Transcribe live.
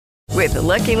With the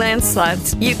Lucky Land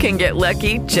Slots, you can get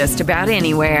lucky just about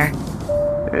anywhere.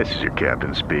 This is your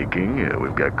captain speaking.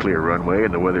 We've got clear runway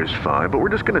and the weather's fine, but we're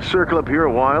just going to circle up here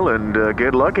a while and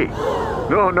get lucky.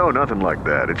 No, nothing like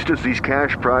that. It's just these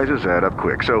cash prizes add up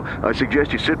quick. So I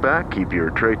suggest you sit back, keep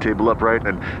your tray table upright,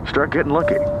 and start getting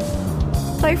lucky.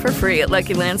 Play for free at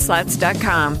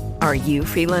LuckyLandSlots.com. Are you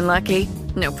feeling lucky?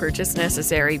 No purchase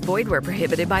necessary. Void where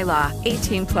prohibited by law.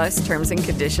 18+ terms and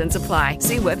conditions apply.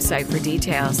 See website for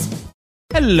details.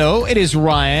 Hello, it is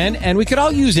Ryan, and we could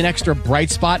all use an extra bright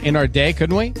spot in our day,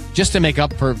 couldn't we? Just to make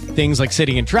up for things like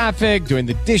sitting in traffic, doing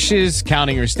the dishes,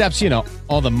 counting your steps,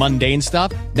 all the mundane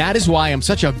stuff. That is why I'm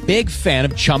such a big fan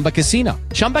of Chumba Casino.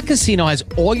 Chumba Casino has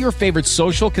all your favorite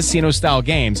social casino-style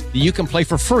games that you can play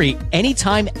for free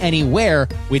anytime, anywhere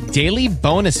with daily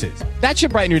bonuses. That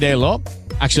should brighten your day a little.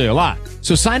 Actually, a lot.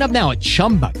 So sign up now at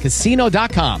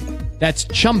ChumbaCasino.com. That's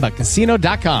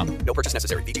ChumbaCasino.com. No purchase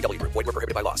necessary. VGW Group. Void where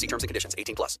prohibited by law. See terms and conditions.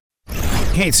 18+.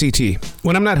 Hey, it's CT.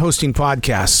 When I'm not hosting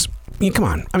podcasts, come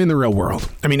on, I'm in the real world.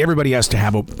 Everybody has to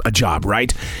have a job,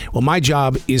 right? Well, my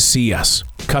job is CS,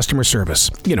 customer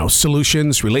service.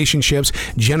 Solutions, relationships,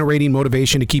 generating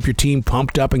motivation to keep your team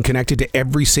pumped up and connected to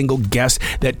every single guest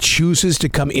that chooses to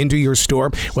come into your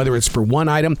store, whether it's for one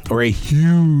item or a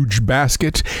huge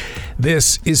basket.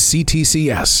 This is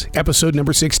CTCS, episode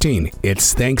number 16.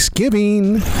 It's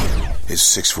Thanksgiving.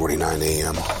 It's 6:49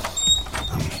 a.m.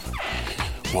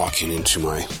 I'm walking into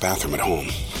my bathroom at home.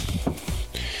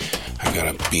 I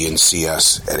gotta be in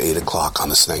CS at 8 o'clock on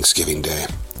this Thanksgiving day.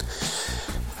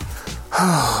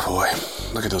 Oh boy,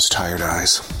 look at those tired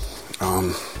eyes.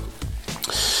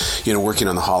 Working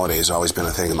on the holidays has always been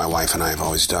a thing that my wife and I have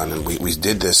always done, and we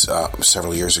did this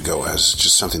several years ago as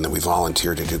just something that we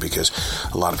volunteered to do because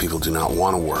a lot of people do not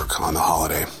want to work on the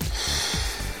holiday.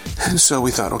 And so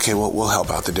we thought, okay, well, we'll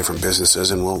help out the different businesses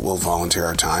and we'll volunteer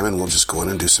our time and we'll just go in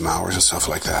and do some hours and stuff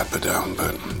like that. But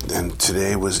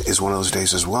today is one of those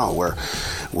days as well where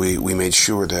we made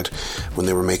sure that when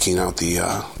they were making out the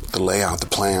layout, the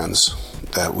plans,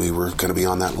 that we were going to be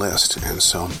on that list. And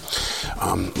so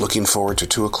looking forward to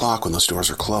 2 o'clock when those doors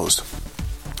are closed.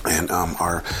 And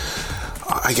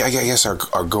I guess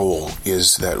our goal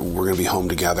is that we're going to be home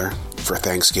together for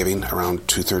Thanksgiving around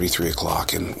 2:30, 3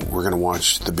 o'clock, and we're going to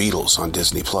watch The Beatles on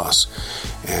Disney Plus,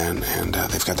 and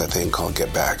they've got that thing called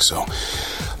Get Back. So,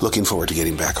 looking forward to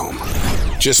getting back home.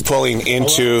 Just pulling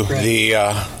into the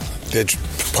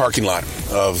parking lot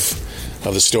of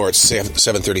the store. It's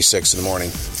 7:36 in the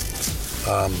morning.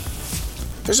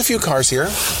 There's a few cars here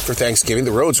for Thanksgiving.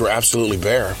 The roads were absolutely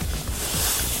bare.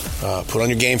 Put on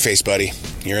your game face, buddy.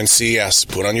 You're in CES.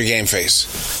 Put on your game face.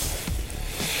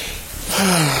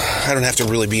 I don't have to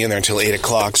really be in there until 8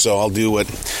 o'clock, so I'll do what...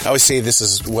 I always say this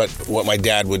is what my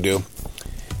dad would do.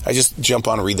 I just jump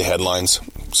on and read the headlines.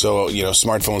 So,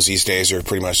 smartphones these days are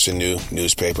pretty much the new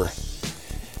newspaper.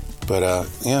 But,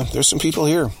 there's some people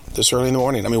here this early in the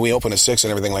morning. We open at 6 and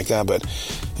everything like that, but,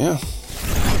 yeah.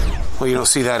 Well, you don't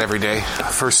see that every day.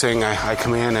 First thing, I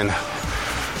come in and,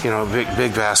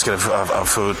 big basket of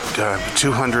food,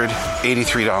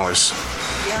 $283.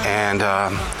 And...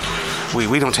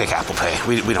 We don't take Apple Pay.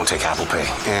 We don't take Apple Pay.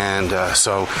 And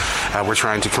so we're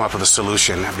trying to come up with a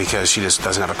solution because she just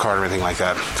doesn't have a card or anything like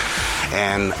that.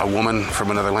 And a woman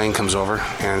from another lane comes over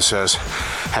and says,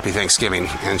 Happy Thanksgiving.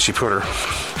 And she put her...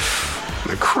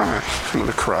 I'm going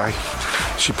to cry.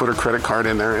 She put her credit card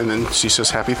in there and then she says,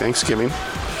 Happy Thanksgiving.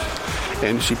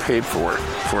 And she paid for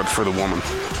the woman.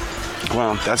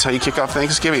 Well, that's how you kick off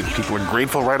Thanksgiving. People were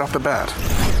grateful right off the bat.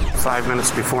 5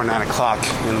 minutes before 9 o'clock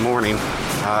in the morning,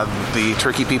 the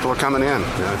turkey people are coming in.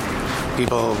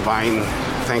 People buying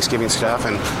Thanksgiving stuff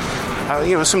and,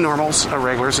 some normals,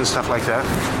 regulars and stuff like that.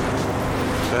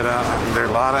 But there are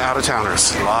a lot of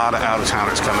out-of-towners.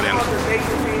 Coming in.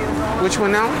 Which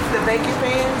one now? The bacon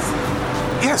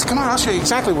pans? Yes, come on, I'll show you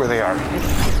exactly where they are.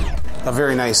 A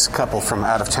very nice couple from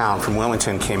out of town, from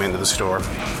Wilmington, came into the store,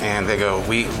 and they go,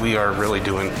 we are really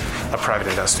doing a private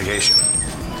investigation.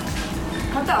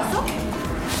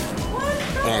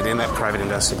 And in that private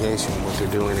investigation, what they're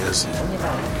doing is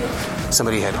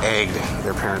somebody had egged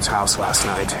their parents' house last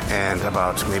night, and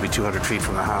about maybe 200 feet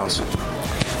from the house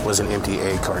was an empty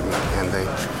egg carton, and they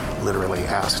literally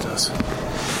asked us,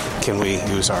 can we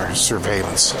use our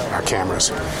surveillance, our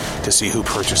cameras, to see who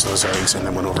purchased those eggs, and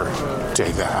then went over to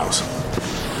egg the house.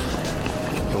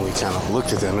 And we kind of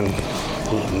looked at them, and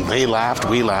they laughed,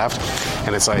 we laughed,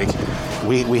 and it's like,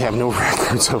 we have no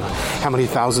records of how many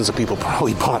thousands of people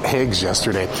probably bought eggs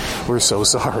yesterday. We're so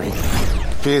sorry.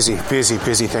 Busy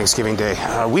Thanksgiving Day.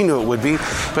 We knew it would be,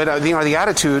 but the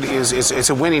attitude is it's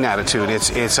a winning attitude. It's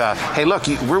hey, look,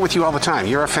 we're with you all the time.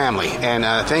 You're our family, and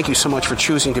thank you so much for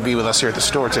choosing to be with us here at the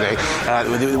store today.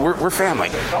 We're family,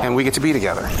 and we get to be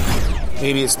together.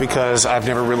 Maybe it's because I've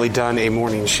never really done a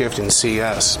morning shift in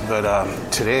CS,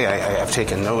 but today I've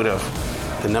taken note of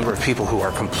the number of people who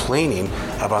are complaining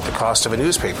about the cost of a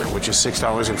newspaper, which is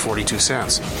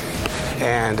 $6.42.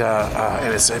 And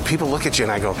it's people look at you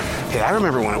and I go, hey, I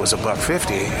remember when it was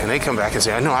 $1.50, and they come back and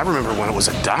say, no, I remember when it was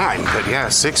a dime, but yeah,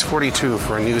 $6.42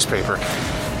 for a newspaper.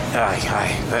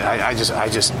 I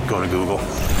just go to Google.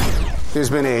 There's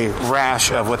been a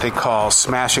rash of what they call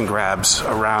smash and grabs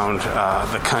around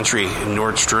the country,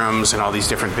 Nordstrom's and all these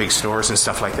different big stores and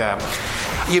stuff like that.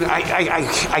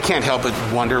 I can't help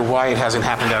but wonder why it hasn't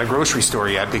happened at a grocery store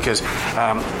yet, because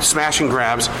smash and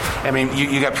grabs, I mean,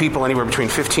 you got people anywhere between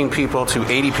 15 people to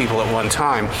 80 people at one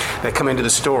time that come into the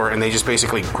store and they just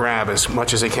basically grab as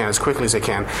much as they can, as quickly as they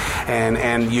can,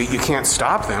 and you can't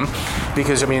stop them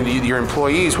because, I mean, your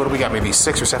employees, what do we got, maybe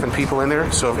 6 or 7 people in there?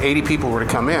 So if 80 people were to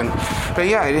come in, but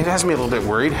yeah, it has me a little bit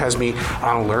worried, has me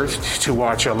on alert to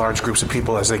watch large groups of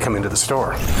people as they come into the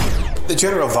store. The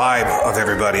general vibe of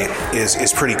everybody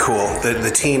is pretty cool.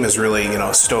 The team is really,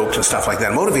 stoked and stuff like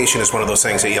that. Motivation is one of those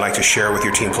things that you like to share with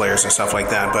your team players and stuff like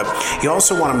that. But you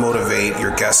also want to motivate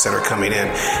your guests that are coming in.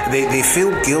 They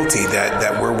feel guilty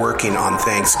that we're working on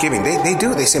Thanksgiving. They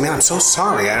do. They say, man, I'm so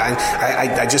sorry.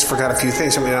 I just forgot a few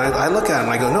things. I mean, I look at them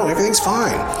and I go, no, everything's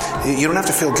fine. You don't have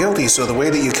to feel guilty. So the way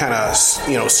that you kind of,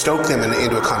 stoke them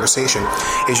into a conversation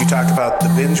is you talk about the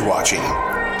binge watching.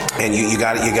 And you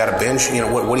got to binge.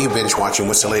 What are you binge watching?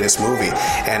 What's the latest movie?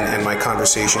 And my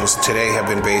conversations today have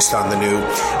been based on the new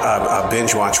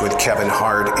binge watch with Kevin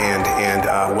Hart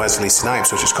and Wesley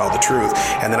Snipes, which is called The Truth.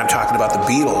 And then I'm talking about the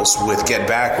Beatles with Get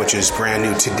Back, which is brand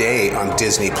new today on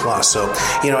Disney Plus. So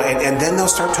and then they'll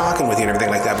start talking with you and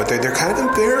everything like that. But they're kind of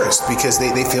embarrassed because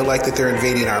they feel like that they're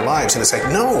invading our lives. And it's like,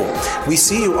 no, we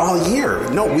see you all year.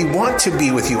 No, we want to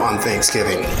be with you on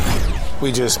Thanksgiving.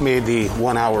 We just made the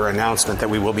 1 hour announcement that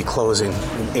we will be closing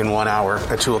in 1 hour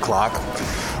at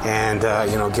 2:00. And,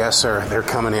 guests they're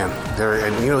coming in.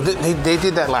 They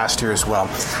did that last year as well.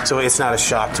 So it's not a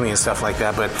shock to me and stuff like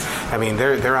that. But, I mean,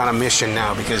 they're on a mission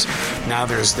now because now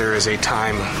there is a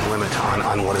time limit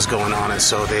on what is going on. And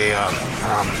so they're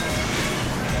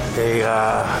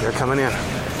coming in.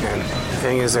 And the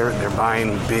thing is, they're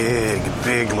buying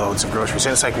big loads of groceries.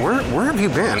 And it's like, where have you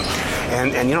been?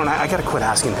 And I got to quit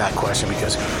asking that question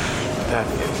because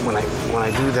when I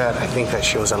do that, I think that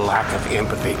shows a lack of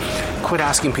empathy. Quit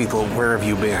asking people, where have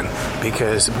you been?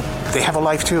 Because they have a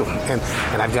life too. And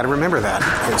I've got to remember that.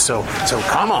 And so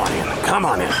come on in.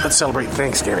 Let's celebrate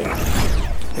Thanksgiving.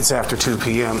 It's after 2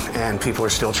 p.m. and people are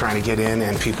still trying to get in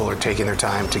and people are taking their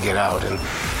time to get out. And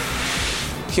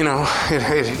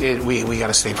we got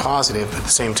to stay positive. At the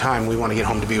same time, we want to get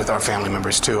home to be with our family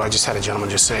members too. I just had a gentleman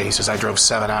just say, he says, I drove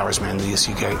 7 hours, man. The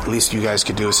least you guys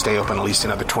could do is stay open at least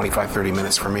another 25, 30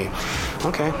 minutes for me.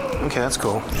 Okay, that's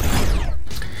cool.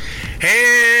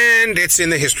 And it's in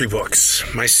the history books.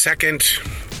 My second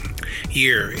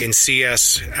year in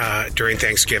CS during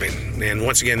Thanksgiving. And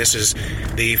once again, this is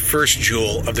the first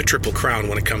jewel of the Triple Crown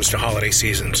when it comes to holiday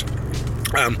seasons.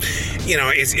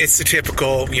 It's the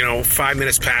typical, 5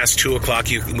 minutes past 2:00.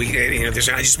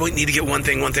 I just need to get one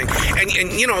thing.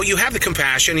 And you have the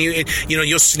compassion.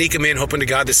 You'll sneak them in, hoping to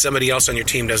God that somebody else on your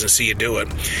team doesn't see you do it.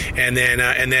 And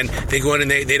then they go in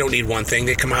and they don't need one thing.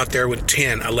 They come out there with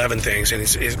 10, 11 things. And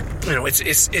it's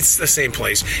the same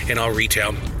place in all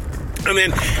retail. And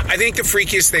then I think the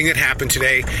freakiest thing that happened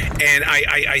today, and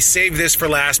I saved this for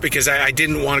last because I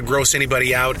didn't want to gross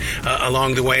anybody out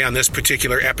along the way on this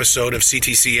particular episode of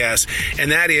CTCS,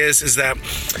 and that is that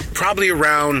probably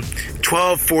around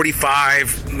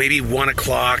 12:45, maybe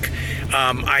 1:00,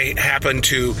 I happened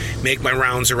to make my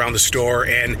rounds around the store,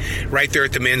 and right there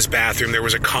at the men's bathroom, there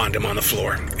was a condom on the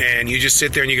floor. And you just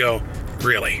sit there and you go,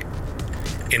 really?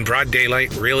 In broad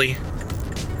daylight? Really?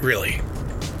 Really?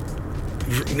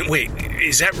 Wait,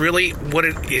 is that really what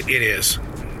it is?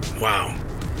 Wow.